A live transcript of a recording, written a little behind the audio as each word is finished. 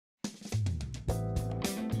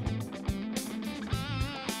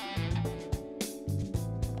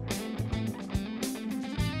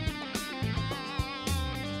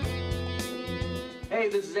Hey,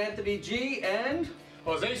 this is Anthony G and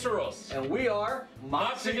Jose Soros. And we are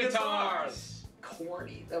Moxy Guitars.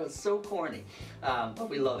 Corny. That was so corny. But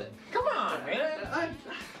we love it. Come on, man.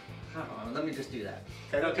 Let me just do that.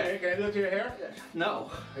 Okay. Can I do it to your hair? No.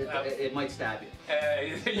 It might stab you.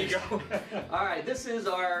 There you go. Alright, this is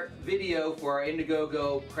our video for our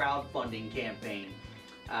Indiegogo crowdfunding campaign.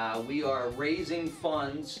 We are raising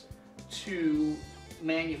funds to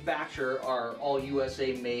manufacture our all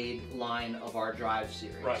USA made line of our Drive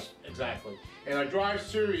series. Right, exactly. And our Drive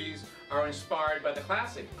series are inspired by the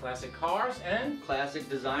classic cars and classic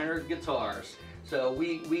designer guitars. So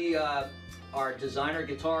we are designer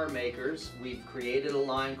guitar makers. We've created a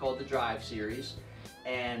line called the Drive series,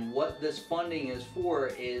 and what this funding is for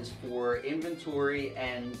inventory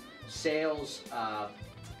and sales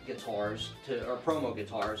guitars or promo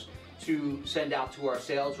guitars to send out to our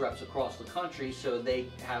sales reps across the country so they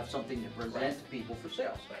have something to present to people for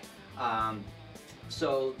sales. Right.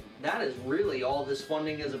 So that is really all this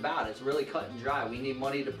funding is about. It's really cut and dry. We need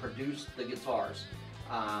money to produce the guitars.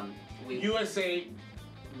 USA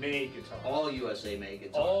made guitars. All USA made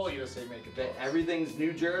guitars. All USA made guitars. Everything's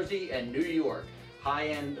New Jersey and New York.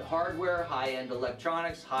 High-end hardware, high-end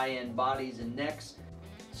electronics, high-end bodies and necks.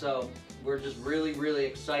 So we're just really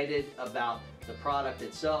excited about the product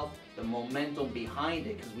itself, the momentum behind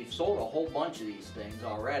it, because we've sold a whole bunch of these things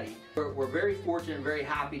already. We're very fortunate and very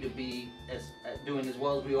happy to be doing as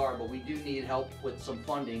well as we are, but we do need help with some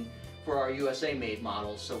funding for our USA made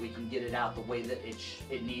models so we can get it out the way that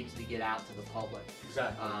it needs to get out to the public.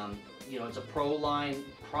 Exactly. You know, it's a pro line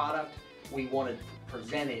product. We want to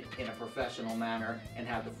present it in a professional manner and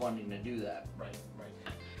have the funding to do that. Right.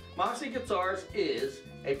 Moxy Guitars is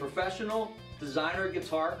a professional designer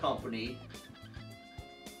guitar company.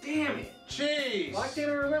 Damn it! Jeez! Why can't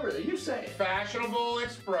I remember that? You say it. Fashionable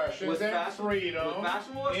expressions and freedom, with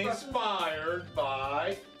fashionable expressions, inspired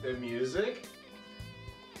by the music,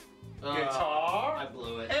 guitar, I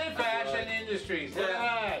blew it. And fashion industries. Look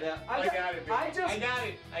at that. I got it,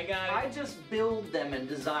 baby. I got it. I just build them and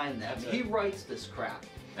design them. He writes this crap.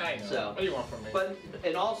 I know. So, what do you want from me? But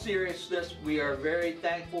in all seriousness, we are very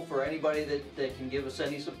thankful for anybody that can give us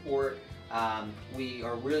any support. We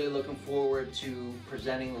are really looking forward to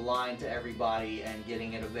presenting the line to everybody and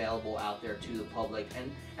getting it available out there to the public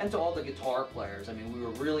and to all the guitar players. I mean, we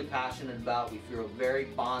were really passionate about it. We feel very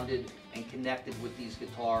bonded and connected with these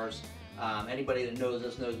guitars. Anybody that knows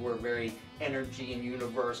us knows we're very energy and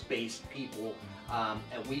universe based people,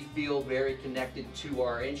 and we feel very connected to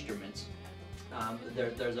our instruments.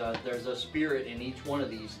 There's a spirit in each one of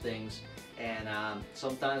these things, and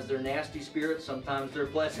sometimes they're nasty spirits, sometimes they're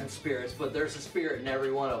pleasant spirits, but there's a spirit in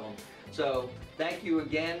every one of them. So thank you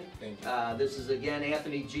again. Thank you. This is again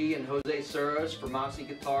Anthony G and Jose Soros for Moxy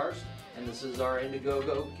Guitars, and this is our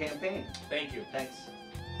Indiegogo campaign. Thank you. Thanks.